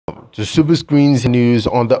to Super Screen's News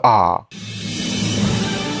on the Hour.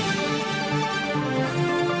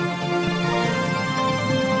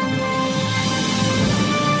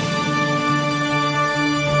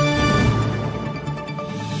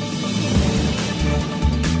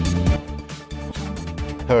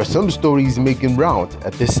 Here are some stories making rounds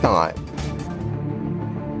at this time.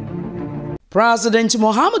 President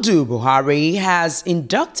Muhammadu Buhari has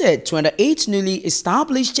inducted 28 newly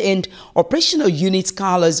established and operational unit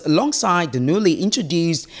colors alongside the newly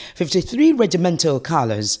introduced 53 regimental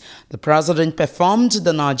colors. The president performed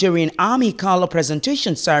the Nigerian Army color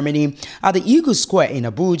presentation ceremony at the Eagle Square in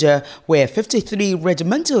Abuja, where 53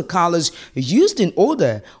 regimental colors used in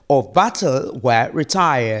order of battle were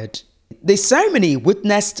retired. The ceremony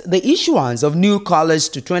witnessed the issuance of new colors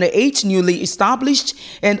to 28 newly established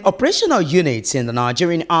and operational units in the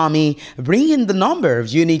Nigerian Army, bringing the number of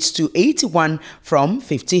units to 81 from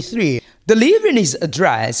 53. Delivering his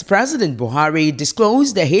address, President Buhari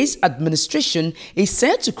disclosed that his administration is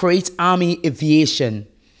set to create army aviation.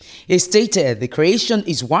 He stated the creation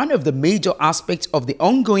is one of the major aspects of the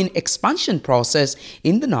ongoing expansion process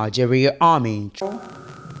in the Nigerian Army.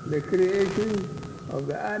 The creation of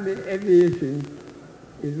the Army aviation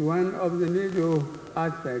is one of the major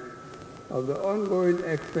aspects of the ongoing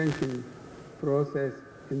expansion process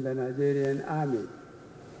in the Nigerian Army.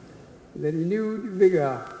 The renewed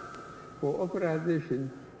vigor for authorization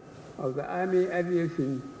of the Army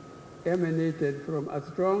aviation emanated from a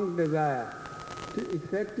strong desire to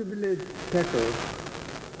effectively tackle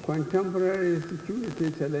contemporary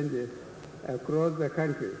security challenges across the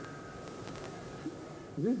country.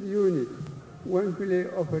 This unit, when fully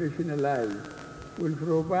operationalized, will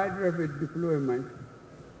provide rapid deployment,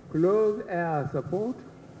 close air support,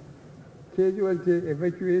 casualty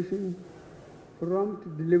evacuation,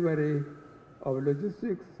 prompt delivery of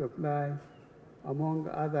logistics supply, among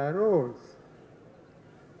other roles.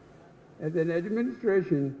 As an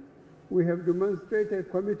administration, we have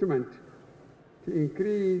demonstrated commitment to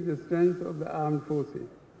increase the strength of the armed forces.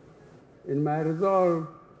 In my resolve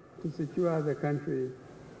to secure the country,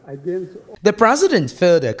 the president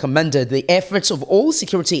further commended the efforts of all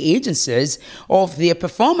security agencies of their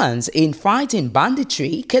performance in fighting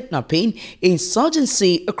banditry, kidnapping,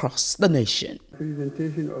 insurgency across the nation.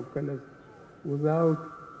 Presentation of colors without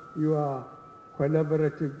your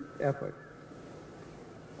collaborative effort.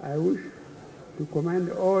 I wish to commend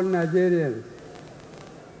all Nigerians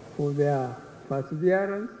for their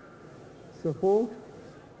perseverance, support,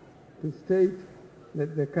 to state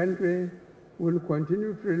that the country will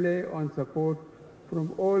continue to rely on support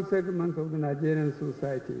from all segments of the Nigerian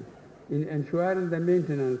society in ensuring the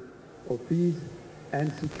maintenance of peace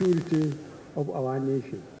and security of our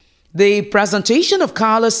nation. The presentation of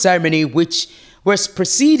color ceremony, which was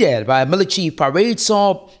preceded by a military parade,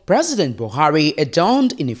 saw President Buhari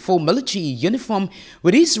adorned in a full military uniform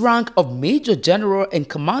with his rank of Major General and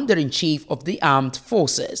Commander-in-Chief of the Armed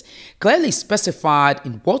Forces, clearly specified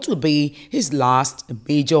in what will be his last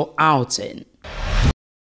major outing.